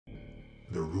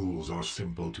The rules are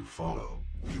simple to follow.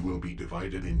 You will be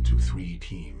divided into 3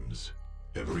 teams.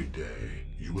 Every day,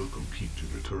 you will compete to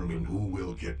determine who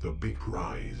will get the big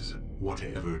prize.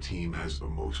 Whatever team has the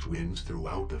most wins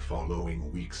throughout the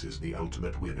following weeks is the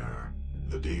ultimate winner.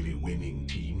 The daily winning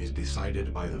team is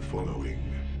decided by the following.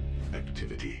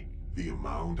 Activity: the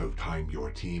amount of time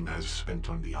your team has spent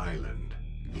on the island.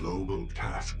 Global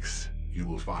tasks: you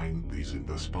will find these in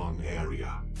the spawn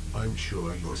area. I'm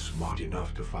sure you're smart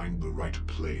enough to find the right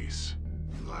place.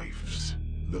 Lives: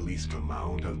 the least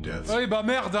amount of deaths. Oui, bah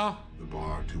merde, hein. The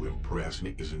bar to impress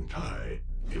me isn't high.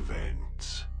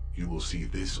 Events: you will see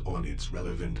this on its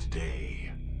relevant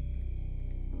day.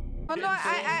 Oh no,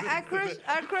 I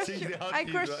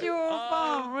crushed your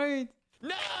farm, right?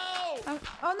 No!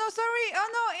 Oh no, sorry. Oh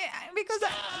no, because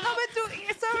no, but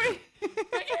sorry.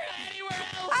 I can't anywhere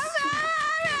else.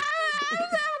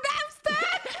 I'm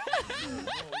stuck.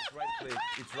 No, it's right click.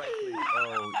 It's right click.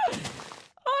 Oh.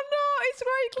 Oh no, it's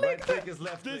right click. Right click is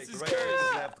left click. This is Right click cursed.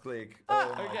 is left click.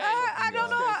 Oh my Okay. I don't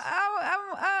know.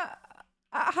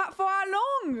 For how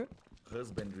long?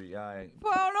 Husbandry, ai.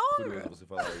 For how long? Curioso você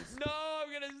falar isso. No,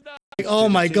 I'm gonna stop. Oh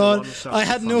my god, I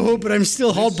had no hope, but I'm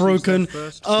still heartbroken.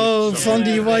 Oh,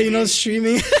 Fondy, why are you not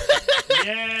streaming?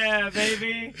 Yeah,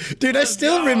 baby. Dude, I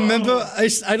still remember. I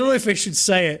don't know if I should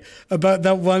say it about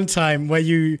that one time where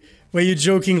you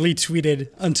jokingly tweeted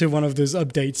onto one of those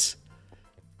updates.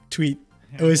 Tweet.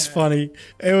 It was funny.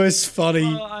 It was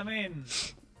funny. Well, I mean,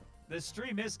 the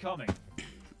stream is coming.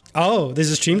 Oh, there's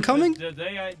a stream coming? The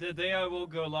day I will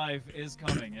go live is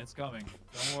coming. It's coming.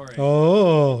 Don't worry.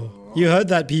 Oh, you heard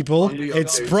that, people.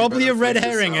 It's probably a red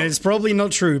herring, and it's probably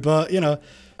not true, but you know.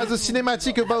 The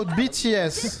cinematic about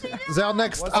BTS, their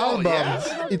next album.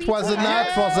 It was an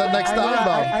ad for the next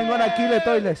album. I'm gonna kill a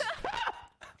toilet.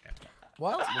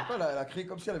 What? Pourquoi elle a crié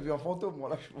comme si elle avait vu un fantôme, moi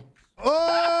là.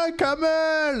 Oh,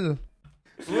 Kamel!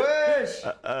 Wesh!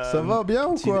 Ça va bien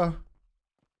ou quoi?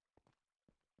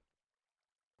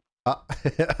 Ah.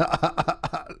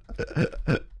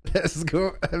 Let's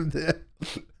go, MDL.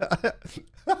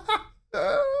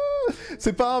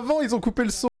 C'est pas un vent, ils ont coupé le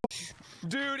son.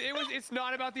 Dude, it's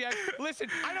not about the eggs. Listen,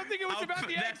 I don't think it was about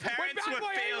the eggs. When Bad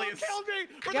Boy Halo killed me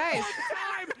for Guys, the first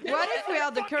time. What if we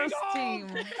are the cursed team?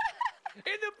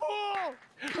 In the pool!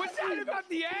 Was that about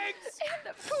the eggs?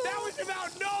 That was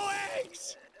about no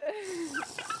eggs!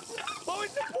 What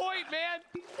was the point, man?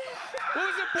 What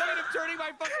was the point of turning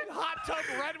my fucking hot tub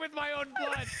red with my own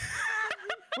blood?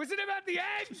 Was it about the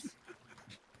eggs?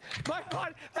 My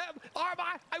god,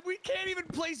 we can't even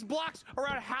place blocks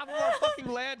around half of our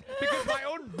fucking land because my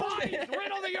own body is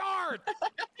riddle the yard!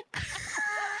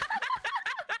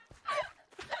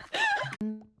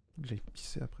 J'ai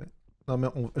pissé après. Non mais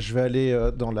je vais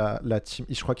aller dans la team.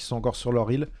 Je crois qu'ils sont encore sur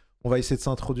leur île. On va essayer de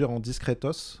s'introduire en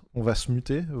discretos. On va se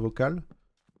muter, vocal.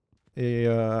 Et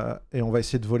on va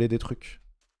essayer de voler des trucs.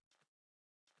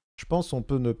 Je pense qu'on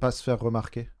peut ne pas se faire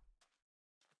remarquer.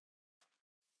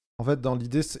 En fait, dans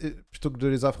l'idée, plutôt que de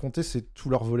les affronter, c'est tout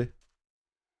leur voler.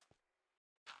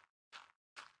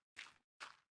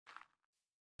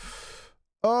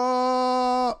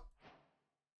 Oh!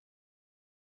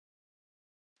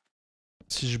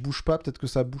 Si je bouge pas, peut-être que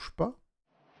ça bouge pas.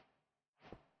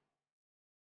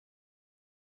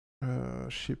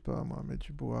 Je sais pas, moi, mettre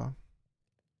du bois.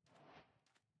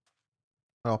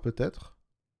 Alors peut-être.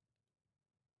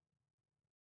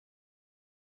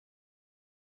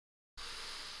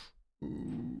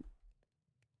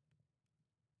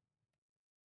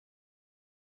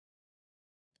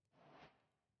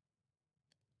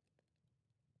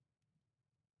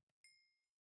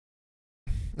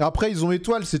 Après, ils ont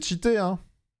étoile, c'est cheaté, hein.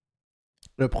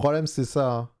 Le problème, c'est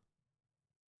ça. Hein.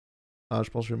 Ah, je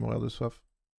pense que je vais mourir de soif.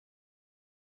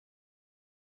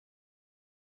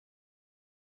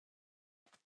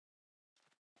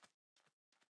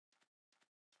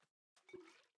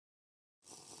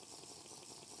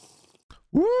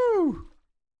 Wouh!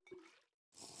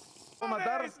 No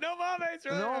mames, no mames,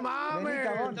 No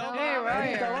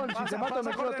mames. Cabrón, si te mato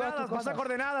me quedo todas tus cosas. Pasa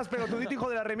coordenadas, pero tú hijo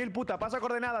de la remil puta. Pasa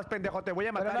coordenadas, pendejo. Te voy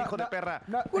a matar, hijo de perra.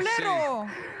 ¡Culero!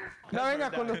 No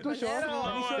vengas con los tuyos.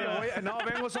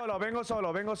 No, vengo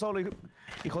solo,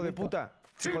 hijo de puta.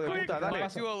 Hijo de puta, dale.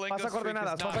 Pasa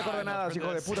coordenadas,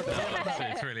 hijo de puta.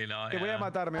 Te voy a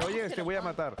matar, ¿me oyes? Te voy a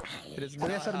matar.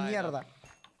 Voy a hacer mierda.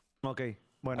 Ok,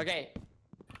 bueno. Okay.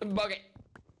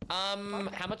 How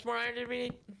much more iron did we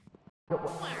need?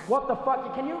 What the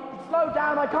fuck? Can you slow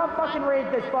down? I can't fucking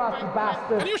read this fast, you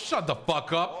bastard. Can you shut the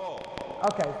fuck up?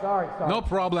 Okay, sorry. No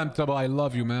problem, Tabo. I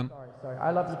love you, man. Sorry.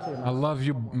 I love you too, man. I love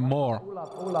you more.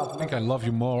 All love. I think I love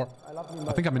you more. I love you.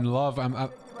 I think I'm in love.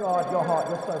 God, you're hot.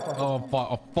 You're so fucking. Oh fuck!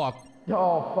 Oh fuck!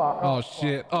 Oh, fuck. Oh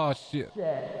shit. Oh shit.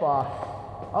 Shit, fuck.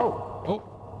 Oh. Oh.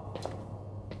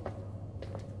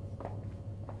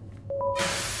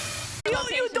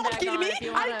 You don't kill me!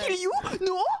 I'll kill you!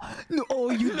 No! No! Oh,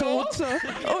 you don't!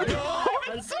 Oh no!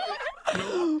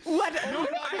 What?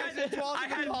 I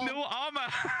had no armor.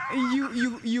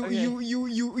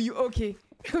 You. Okay,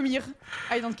 come here.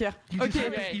 I don't care.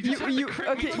 Okay, you.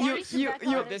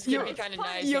 This could be kind of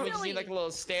nice. You would see like a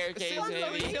little staircase,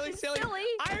 maybe. Silly.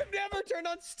 I have never turned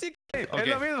on stick.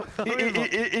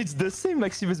 It's the same,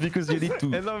 Maximus, because you need to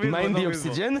mine the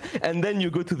obsidian, and then you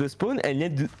go to the spawn,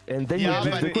 and then you do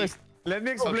the quest. Let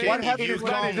me explain. Okay, if you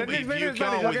come with a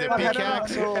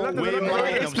pickaxe, we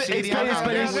mine obsidian, and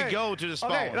then we go to the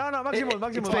spawn. Okay, no,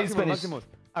 Maximus.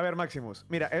 A ver, Maximus,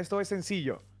 mira, esto es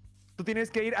sencillo. Tú tienes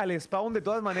que ir al spawn de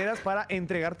todas maneras para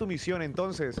entregar tu misión.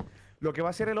 Entonces, lo que va a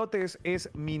hacer el Otes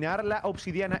es minar la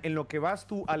obsidiana en lo que vas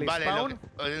tú al spawn.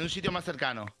 Vale, en un sitio más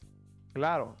cercano.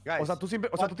 Claro. O sea, tú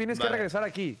tienes que regresar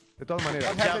aquí, de todas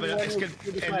maneras. Ya, pero es que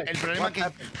el problema es que...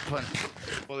 Bueno,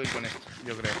 puedo ir con esto,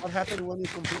 yo creo. What happened when you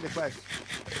complete the quest?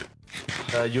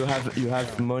 You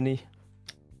have money.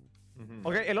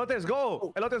 Okay, Elotes,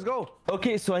 go! Elotes, go!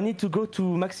 Okay, so I need to go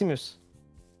to Maximus.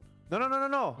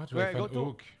 No.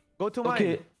 Go to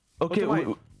mine. Okay,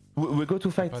 we go to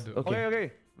fight.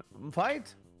 Okay.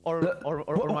 Fight? Or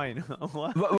mine?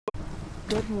 What?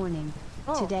 Good morning.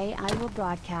 Today I will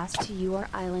broadcast to you our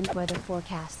island weather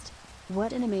forecast.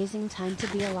 What an amazing time to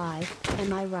be alive,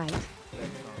 am I right?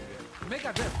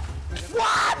 What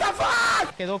the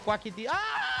fuck? Quedó Quackity.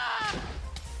 ¡Ah!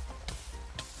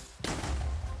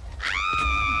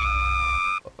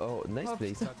 Oh, nice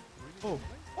place.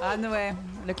 Ah no ouais,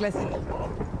 le classique.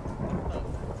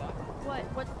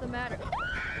 What's the matter?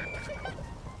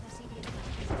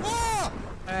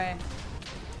 Ouais.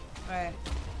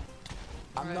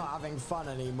 I'm not having fun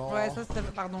anymore. Ouais, ça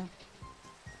c'est... Pardon.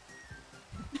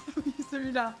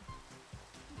 Celui-là.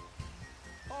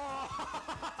 Oh,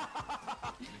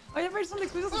 y'a pas eu le son de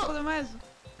l'explosion, c'est trop dommage.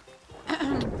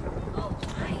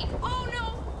 Oh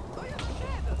no!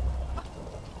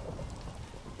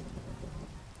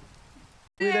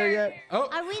 We there yet? Oh.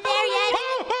 Are we there yet?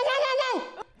 Whoa!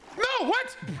 No,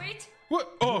 what? Wait.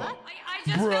 What? Oh. I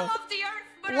just fell off the earth,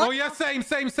 but Oh yeah, same.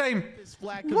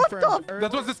 What the?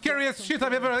 That was the scariest shit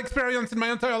I've ever experienced in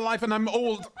my entire life, and I'm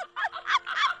old.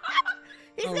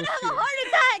 He's gonna have a heart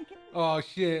attack! Oh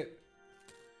shit.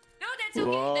 No, that's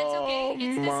okay.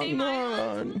 It's the same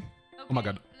island. Oh my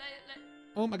god.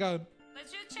 Oh my god.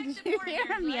 Let's just check the borders. Hear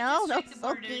him yell? That was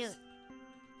so cute.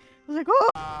 I was like, oh!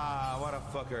 Ah, what a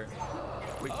fucker.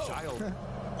 Wait, child.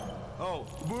 Oh.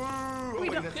 Boo! Oh,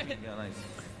 wait, that's me. Yeah, nice.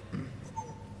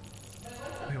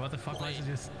 Wait, what the fuck? Why is it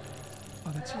just...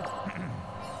 Oh, that's you.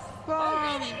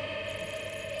 Boom!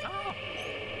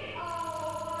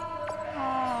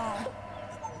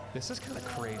 This is kind of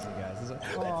crazy, guys. This is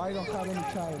Oh, I don't have any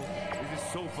child. This is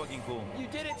so fucking cool. You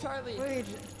did it, Charlie. Wait.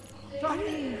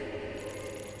 Charlie!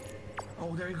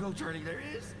 Oh, there you go, Charlie. There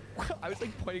it is. I was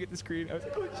like pointing at the screen. I was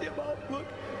like, oh shit, Mom, look.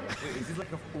 Wait, is this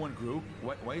like a one group?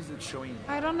 Why is it showing?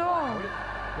 I don't know.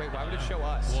 Wait, why would it show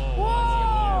us?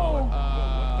 Whoa!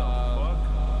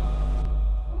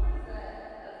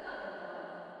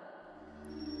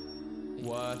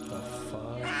 What the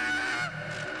fuck?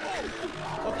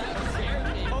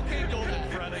 Okay, Golden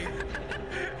Freddy.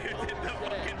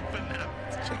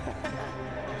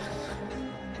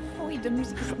 Oh oui, de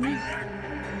musique is new.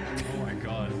 Oh my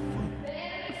god.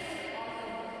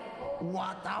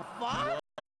 What the fuck?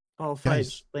 Oh,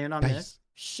 Fudge, land on this.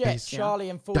 Shit, Charlie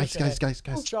and Foolish Guys.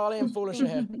 Charlie and Foolish are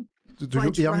here. Do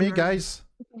you hear me, guys?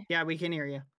 Yeah, we can hear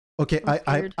you. Okay,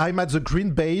 I'm at the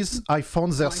green base. I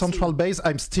found their central base.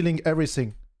 I'm stealing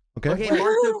everything. Okay. Okay,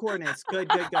 mark the coordinates.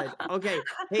 Good. Okay.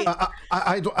 Hey.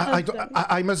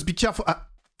 I must be careful.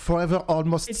 Forever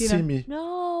almost see me.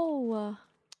 No.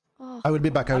 Oh. I will be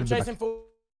back. I'm chasing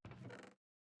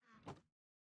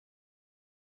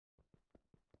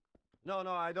No,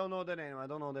 I don't know the name.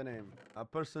 A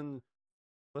person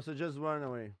must have just run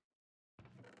away.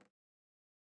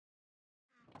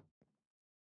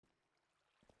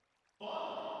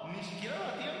 Ni siquiera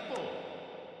da tiempo.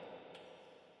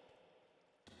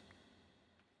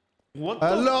 What the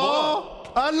fuck?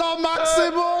 Hello,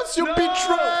 Maximus! You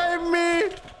betrayed me!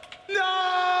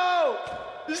 No!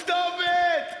 Stop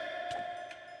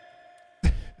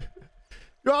it!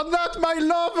 You're not my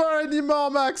lover anymore,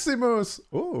 Maximus!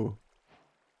 Oh.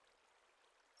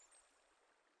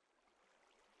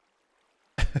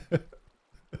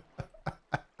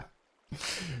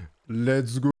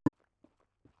 Let's go.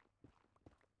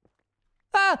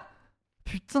 Ah!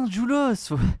 Putain,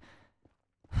 Julos!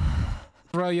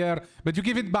 Royer, but you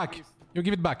give it back. You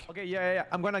give it back. Okay, yeah.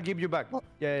 I'm gonna give you back.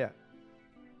 Yeah.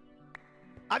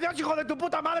 Adiós, hijo de tu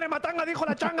puta madre, matanga, dijo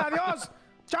la changa, adiós.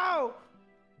 Chao.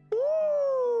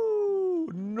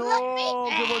 No,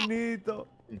 qué bonito.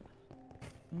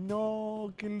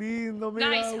 No, qué lindo, mira.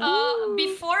 Guys,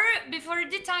 before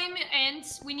the time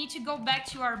ends, we need to go back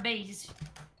to our base.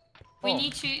 We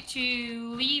need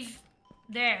to leave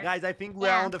there. Guys, I think we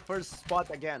are on the first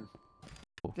spot again.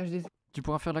 Tu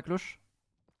pourras faire la cloche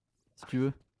si tu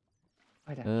veux.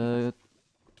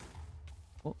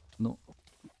 Oh non.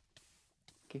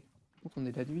 Ok. Donc on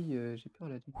est la nuit, j'ai peur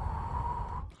la nuit.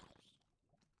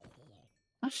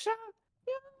 Un chat.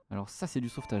 Alors ça c'est du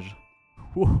sauvetage.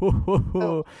 Oh, oh, oh,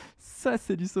 oh. Ça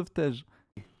c'est du sauvetage.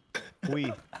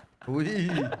 Oui,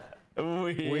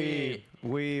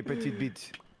 petite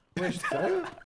bite. Ouais, je suis sérieux.